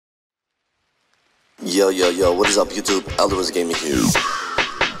Yo, what is up YouTube? ElderWizardGaming here.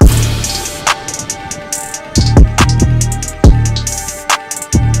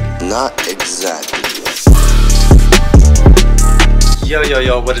 Not exactly.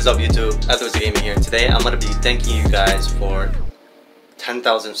 Yo, what is up YouTube? ElderWizardGaming here. Today I'm going to be thanking you guys for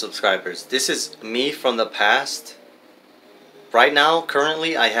 10,000 subscribers. This is me from the past. Right now,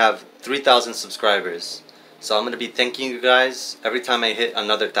 currently, I have 3,000 subscribers. So I'm going to be thanking you guys every time I hit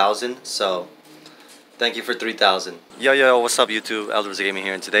another 1,000. So thank you for 3,000. Yo, what's up YouTube? ElderWizardGaming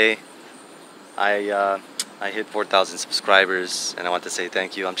here, and today I hit 4,000 subscribers, and I want to say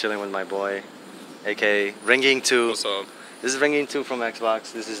thank you. I'm chilling with my boy, aka Ringing 2. What's up? This is Ringing 2 from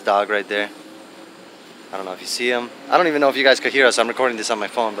Xbox. This is Dog right there. I don't know if you see him. I don't even know if you guys could hear us. I'm recording this on my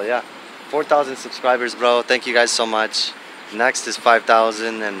phone, but yeah, 4,000 subscribers, bro. Thank you guys so much. Next is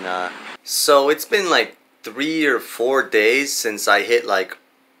 5,000, and so it's been like 3 or 4 days since I hit like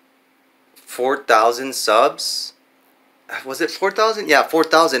 4,000 subs. Was it 4,000? Yeah,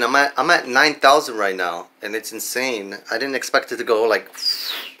 4,000. I'm at 9,000 right now, and it's insane. I didn't expect it to go like.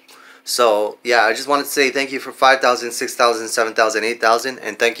 So yeah, I just wanted to say thank you for 5,000, 6,000, 7,000, 8,000,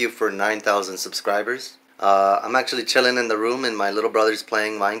 and thank you for 9,000 subscribers. I'm actually chilling in the room, and my little brother's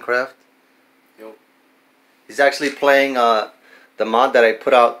playing Minecraft. Yo. He's actually playing the mod that I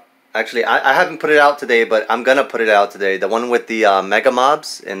put out. Actually, I haven't put it out today, but I'm gonna put it out today. The one with the mega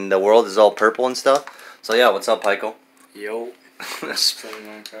mobs and the world is all purple and stuff. So yeah, what's up, Pico? Yo. Just playing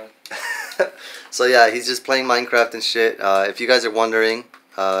Minecraft. So yeah, he's just playing Minecraft and shit. If you guys are wondering,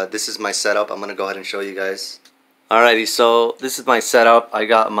 this is my setup. I'm gonna go ahead and show you guys. Alrighty, so this is my setup. I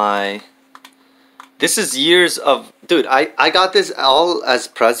got my... This is years of... Dude, I got this all as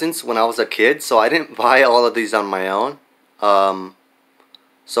presents when I was a kid, so I didn't buy all of these on my own.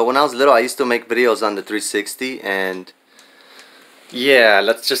 So when I was little, I used to make videos on the 360, and yeah,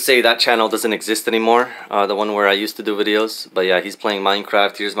 let's just say that channel doesn't exist anymore, the one where I used to do videos. But yeah, he's playing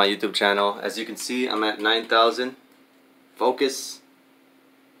Minecraft. Here's my YouTube channel. As you can see, I'm at 9,000. Focus.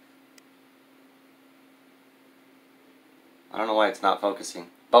 I don't know why it's not focusing,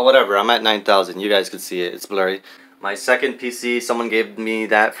 but whatever, I'm at 9,000. You guys can see it. It's blurry. My second PC, someone gave me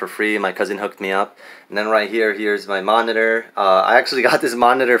that for free. My cousin hooked me up. And then right here, here's my monitor. I actually got this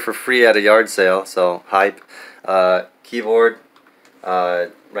monitor for free at a yard sale, so hype. Keyboard,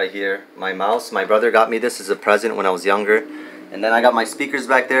 right here. My mouse, my brother got me this as a present when I was younger. And then I got my speakers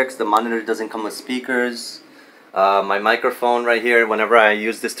back there because the monitor doesn't come with speakers. My microphone right here. Whenever I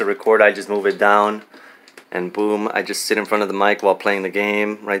use this to record, I just move it down. And boom, I just sit in front of the mic while playing the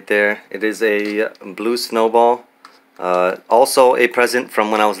game right there. It is a blue snowball. Also a present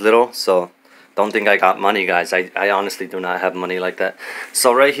from when I was little, so don't think I got money, guys. I honestly do not have money like that.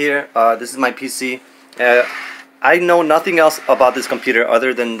 So right here, this is my PC. I know nothing else about this computer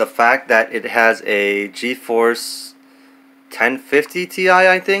other than the fact that it has a GeForce 1050 Ti,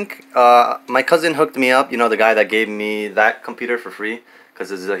 I think. My cousin hooked me up, you know, the guy that gave me that computer for free, because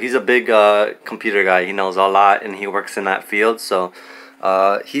he's a big computer guy. He knows a lot, and he works in that field, so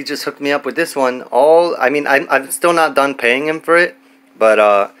he just hooked me up with this one. I'm still not done paying him for it, but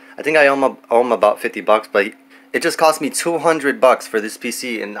I think I owe him about 50 bucks, but it just cost me 200 bucks for this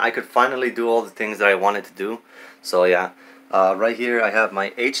PC, and I could finally do all the things that I wanted to do. So yeah, right here I have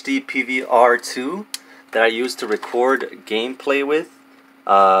my HD PVR2 that I use to record gameplay with.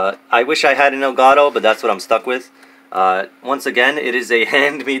 I wish I had an Elgato, but that's what I'm stuck with. Once again, it is a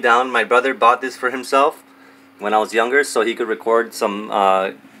hand-me-down. My brother bought this for himself when I was younger, so he could record some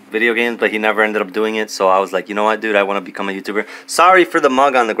video games, but he never ended up doing it. So I was like, you know what, dude, I want to become a YouTuber. Sorry for the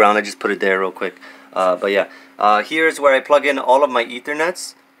mug on the ground. I just put it there real quick. But yeah, here's where I plug in all of my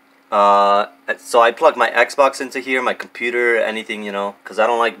Ethernets. So I plug my Xbox into here, my computer, anything, you know, because I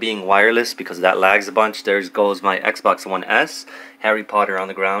don't like being wireless because that lags a bunch. There goes my Xbox One S, Harry Potter on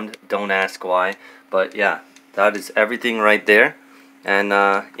the ground. Don't ask why, but yeah, that is everything right there. And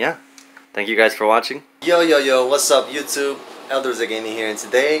yeah, thank you guys for watching. Yo, what's up YouTube? ElderWizardGaming here, and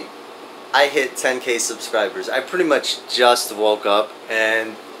today I hit 10K subscribers. I pretty much just woke up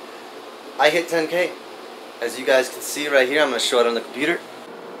and I hit 10K. As you guys can see right here, I'm going to show it on the computer.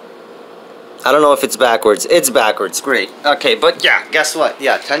 I don't know if it's backwards. It's backwards. Great. Okay, but yeah, guess what?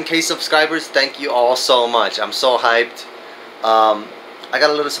 Yeah, 10K subscribers. Thank you all so much. I'm so hyped. I got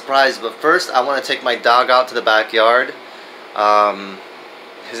a little surprise, but first I want to take my dog out to the backyard.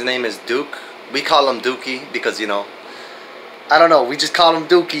 His name is Duke. We call him Dookie because, you know, I don't know, we just call him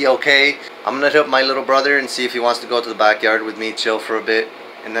Dookie, okay? I'm gonna hit up my little brother and see if he wants to go to the backyard with me, chill for a bit.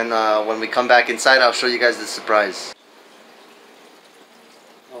 And then when we come back inside, I'll show you guys the surprise.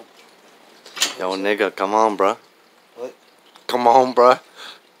 Oh. Yo, nigga, come on, bruh. What? Come on, bruh.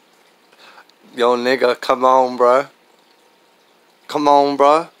 Yo, nigga, come on, bruh. Come on,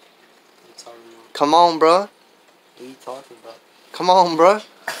 bruh. Come on, bruh. What are you talking about? Come on, bruh.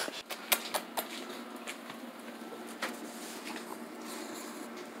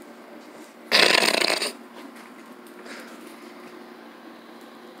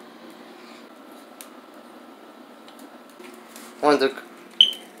 Come on, Duke.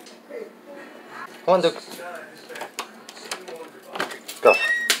 Come on, Duke. Go.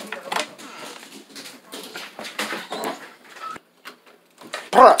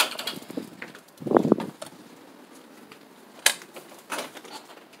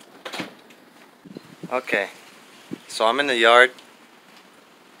 Okay, so I'm in the yard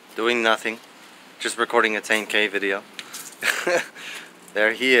doing nothing, just recording a 10K video.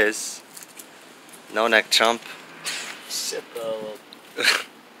 There he is. No neck chump. Shut up.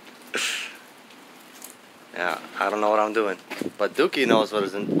 Yeah, I don't know what I'm doing, but Dookie knows what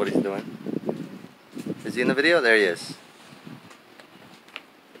he's doing. Is he in the video? There he is.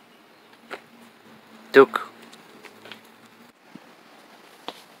 Duke.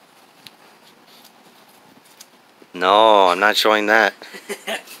 No, I'm not showing that.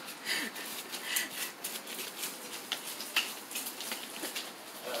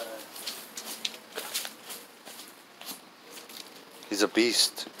 He's a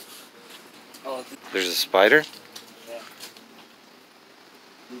beast. Oh, There's a spider? yeah.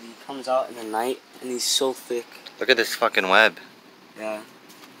 He comes out in the night and he's so thick. Look at this fucking web. Yeah.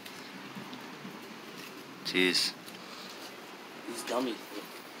 Jeez. He's dummy.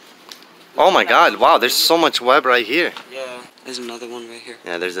 Oh my god, wow, there's so much web right here. Yeah. There's another one right here.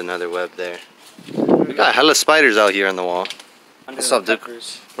 Yeah, there's another web there. We got hella spiders out here on the wall. Under What's the up, Duke?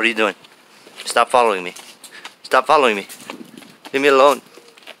 peppers. What are you doing? Stop following me. Stop following me. Leave me alone.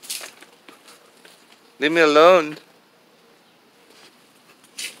 Leave me alone.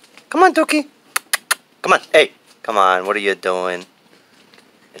 Come on, Dookie. Come on. Hey. Come on. What are you doing?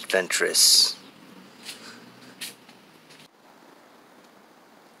 Adventurous.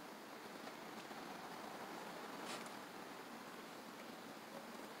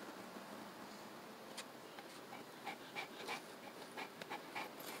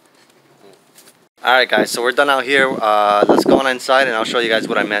 Alright guys, so we're done out here. Let's go on inside and I'll show you guys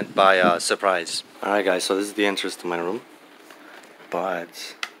what I meant by surprise. Alright guys, so this is the entrance to my room.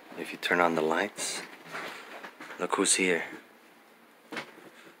 But if you turn on the lights, look who's here.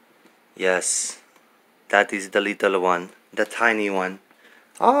 Yes, that is the little one, the tiny one.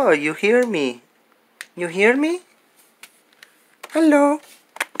 Oh, you hear me? You hear me? Hello.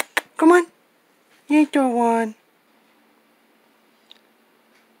 Come on. Little one.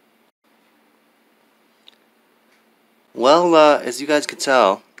 Well, as you guys could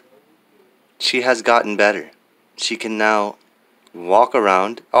tell, she has gotten better. She can now walk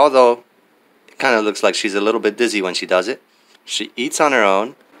around, although it kind of looks like she's a little bit dizzy when she does it. She eats on her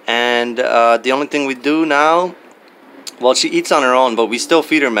own, and the only thing we do now, well, she eats on her own, but we still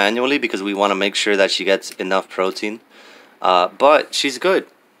feed her manually because we want to make sure that she gets enough protein. But she's good.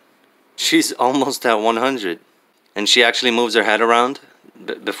 She's almost at 100, and she actually moves her head around.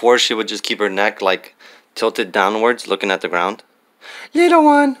 Before, she would just keep her neck like tilted downwards, looking at the ground. Little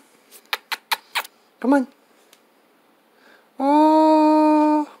one, come on.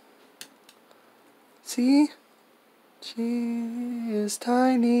 Oh, see, she is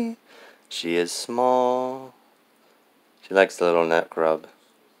tiny. She is small. She likes the little neck rub.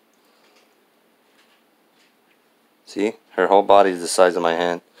 See, her whole body is the size of my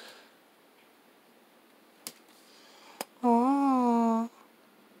hand. Oh.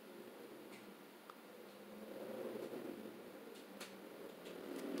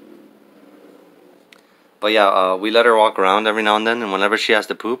 But yeah, we let her walk around every now and then, and whenever she has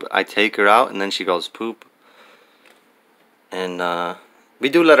to poop, I take her out, and then she goes poop. And we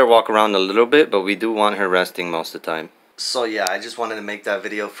do let her walk around a little bit, but we do want her resting most of the time. So yeah, I just wanted to make that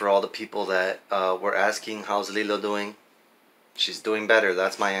video for all the people that were asking, how's Lilo doing? She's doing better,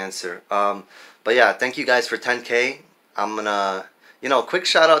 that's my answer. But yeah, thank you guys for 10K. I'm gonna, quick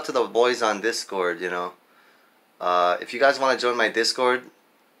shout out to the boys on Discord, if you guys want to join my Discord,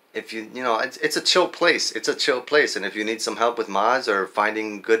 if it's a chill place. It's a chill place, and if you need some help with mods or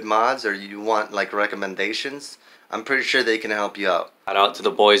finding good mods, or you want like recommendations, I'm pretty sure they can help you out. Shout out to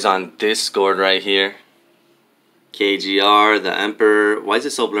the boys on Discord right here. KGR, the Emperor. Why is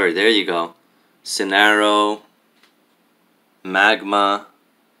it so blurry? There you go. Cinero, Magma,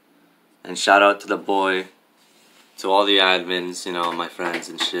 and shout out to the boy, to all the admins, my friends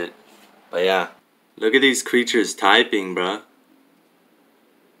and shit. But yeah, look at these creatures typing, bruh.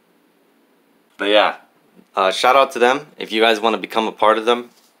 But yeah, shout out to them. If you guys want to become a part of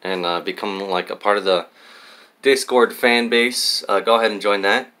them, and become like a part of the Discord fan base, go ahead and join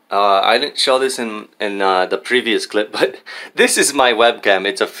that. I didn't show this in the previous clip, but this is my webcam.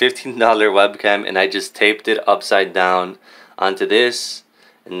 It's a $15 webcam, and I just taped it upside down onto this,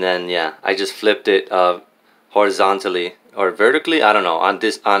 and then yeah, I just flipped it horizontally or vertically. I don't know, on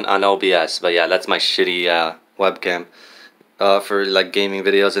this on OBS. But yeah, that's my shitty webcam for like gaming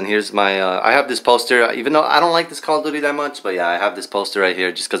videos. And here's my I have this poster, even though I don't like this Call of Duty that much, but yeah, I have this poster right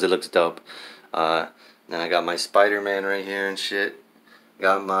here just because it looks dope. Then I got my Spider-Man right here and shit.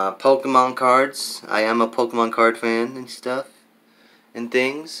 Got my Pokemon cards. I am a Pokemon card fan and stuff and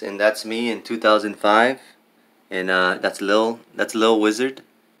things. And that's me in 2005. And that's Lil Wizard.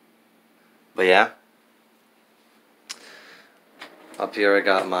 But yeah. Up here I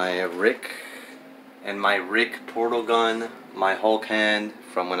got my Rick and my Rick portal gun, my Hulk hand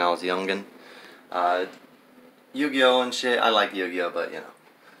from when I was youngin'. Yu-Gi-Oh and shit. I like Yu-Gi-Oh, but you know.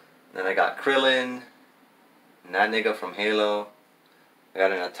 Then I got Krillin and that nigga from Halo. I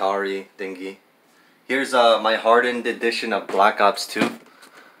got an Atari thingy. Here's my hardened edition of Black Ops 2.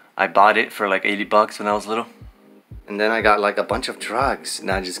 I bought it for like 80 bucks when I was little. And then I got like a bunch of drugs.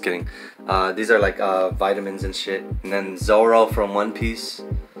 Nah, just kidding. These are like vitamins and shit. And then Zoro from One Piece.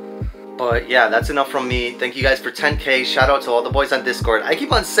 But yeah, that's enough from me. Thank you guys for 10K. Shout out to all the boys on Discord. I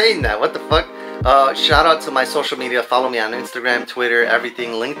keep on saying that. What the fuck? Shout out to my social media. Follow me on Instagram, Twitter,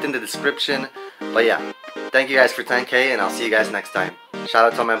 everything. Linked in the description. But yeah, thank you guys for 10K, and I'll see you guys next time. Shout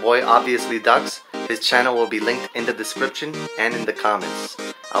out to my boy, Obviously Ducks. His channel will be linked in the description and in the comments.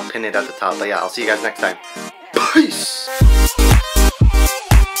 I'll pin it at the top. But yeah, I'll see you guys next time. Peace!